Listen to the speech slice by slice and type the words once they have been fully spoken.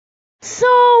So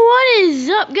what is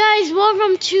up, guys?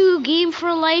 Welcome to Game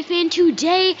for Life, and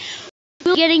today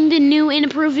we're getting the new and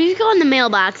improved. If you go in the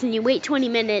mailbox and you wait 20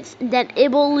 minutes, then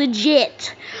it will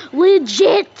legit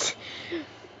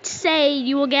say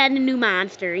you will get a new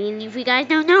monster. And if you guys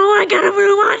don't know, I got a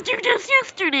new monster just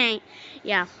yesterday.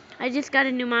 Yeah, I just got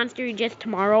a new monster just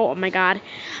tomorrow. Oh my god.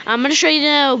 I'm gonna show you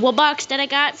the wood box that I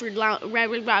got for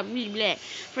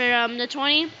the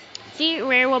 20. See,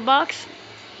 rare wood box.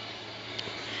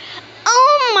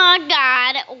 Oh my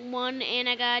god, one, and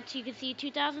I got, you can see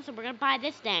 2,000, so we're gonna buy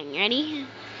this thing. Ready?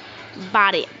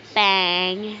 Bought it.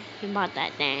 Bang. Bought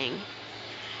that thing.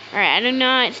 Alright, I don't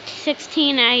know, it's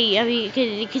 16, you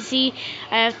can see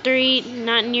I have 3,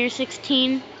 not near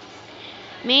 16.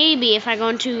 Maybe if I go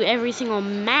into every single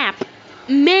map,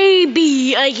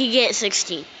 maybe I could get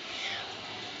 16.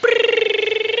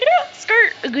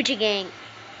 Skirt, Gucci gang.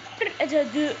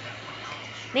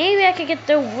 Maybe I could get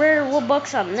the rare wood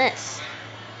bucks on this.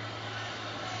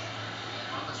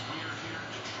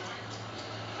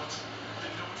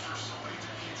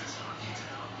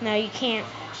 No, you can't.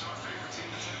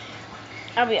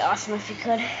 That'd be awesome if you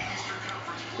could.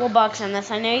 Wood box on this.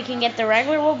 I know you can get the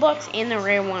regular wood box and the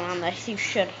rare one on this. You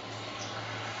should.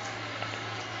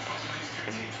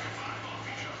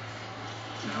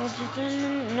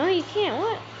 No, you can't.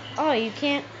 What? Oh, you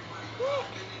can't. What?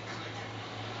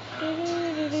 You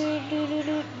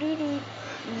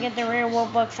get the rare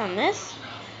wood box on this?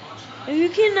 You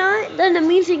cannot? Then it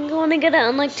means you can only get it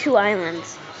on like 2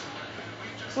 islands.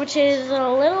 Which is a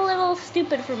little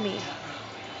stupid for me.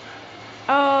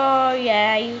 Oh,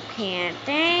 yeah, you can't.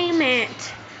 Damn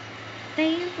it.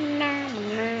 Dang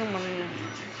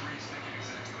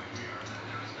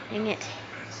it.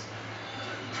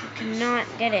 You cannot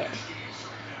get it.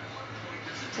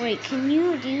 Wait, do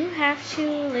you have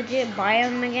to legit buy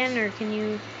them again, or can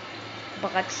you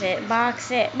box it?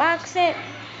 Box it.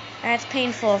 That's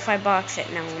painful if I box it.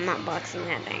 No, I'm not boxing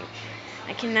that thing.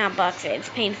 I cannot box it. It's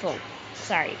painful.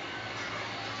 Sorry.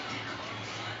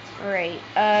 Alright,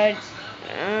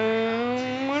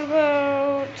 what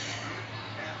about...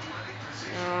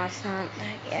 No, it's not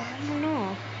that. Yeah, I don't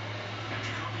know.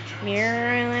 Mirror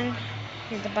Island.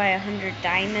 You have to buy 100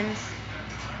 diamonds.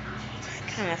 It's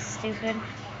kind of stupid.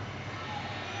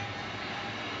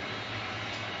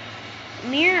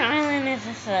 Mirror Island is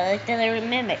just like the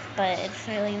mimic, but it's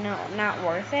really not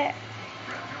worth it.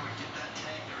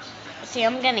 See,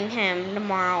 I'm getting him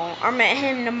tomorrow. I met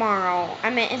him tomorrow. I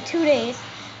met in 2 days.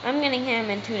 I'm getting him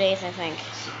in 2 days, I think.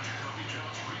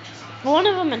 One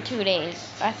of them in 2 days,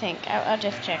 I think. I'll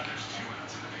just check.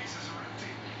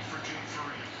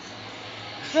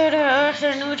 But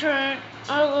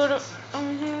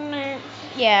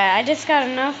yeah, I just got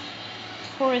enough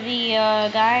for the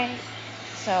guy.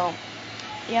 So,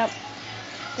 yep.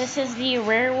 This is the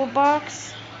rare wood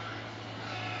box.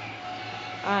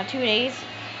 2 days.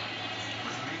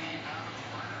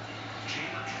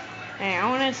 Hey, I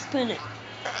want to spin it.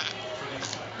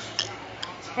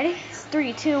 Ready?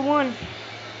 3, 2, 1.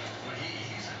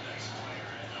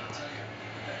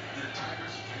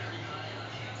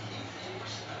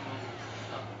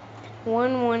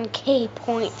 1K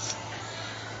points.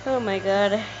 Oh my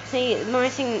god. Hey, my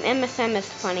thing MSM is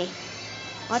funny.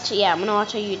 Watch it. Yeah, I'm gonna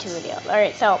watch a YouTube video.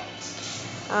 Alright, so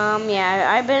yeah,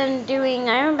 I haven't been doing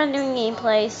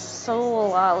gameplay so a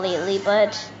lot lately,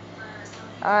 but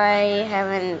I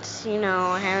haven't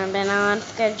been on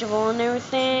schedule and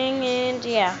everything, and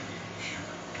yeah.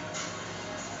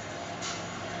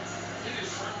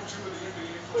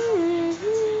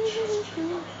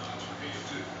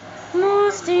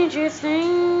 Most dangerous thing.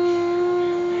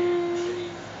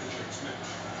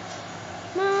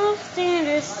 Most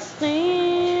dangerous thing.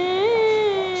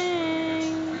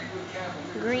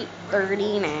 Great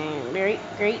 39. Great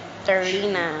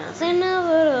 39. Son of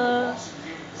a.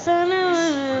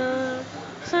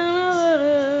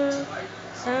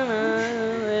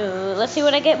 Let's see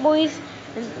what I get, boys.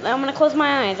 I'm gonna close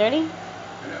my eyes. Ready?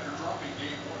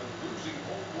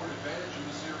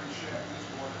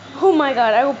 Oh my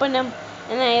god, I opened them,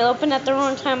 and I opened at the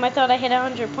wrong time. I thought I hit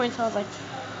 100 points. I was like,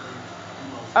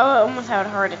 oh, I almost had a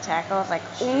heart attack. I was like,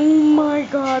 oh my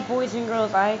god, boys and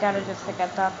girls, I gotta just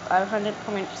get that 100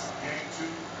 points.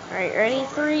 Alright, ready?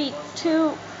 3,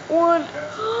 2, 1.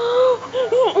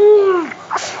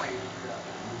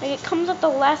 Like, it comes at the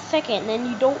last second, and then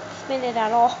you don't spin it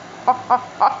at all. I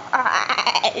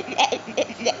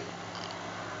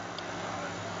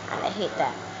hate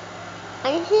that.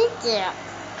 I hate that.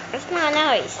 It's not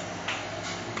nice.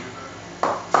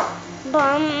 Bum,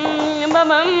 bum, bum,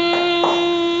 bum.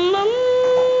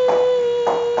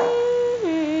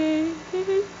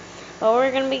 Well,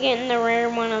 we're gonna be getting the rare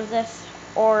one of this,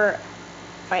 or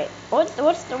wait, which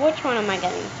one am I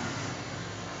getting?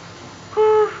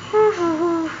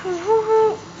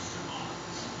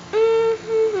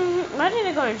 Why did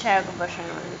I go in Shadow Bush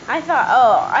Island? I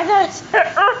thought it's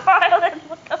Earth Island.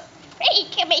 What the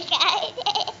freak am I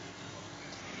getting?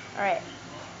 Alright.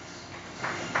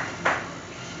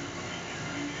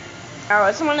 Alright,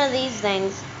 it's one of these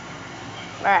things.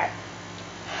 Alright.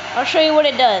 I'll show you what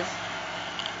it does.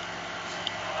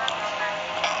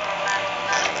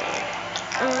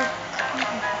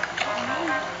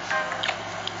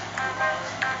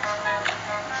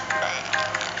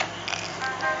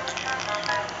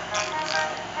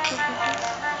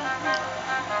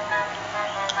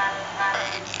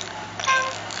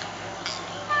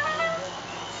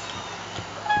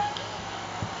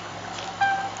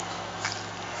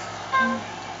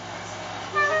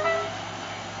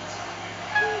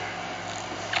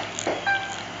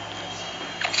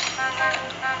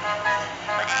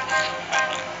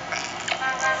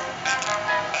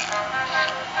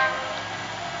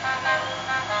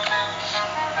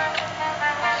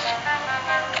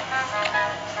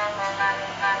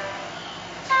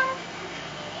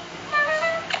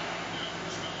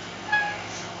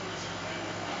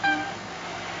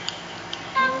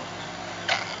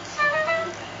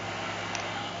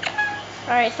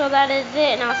 Alright, so that is it,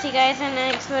 and I'll see you guys in the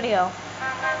next video.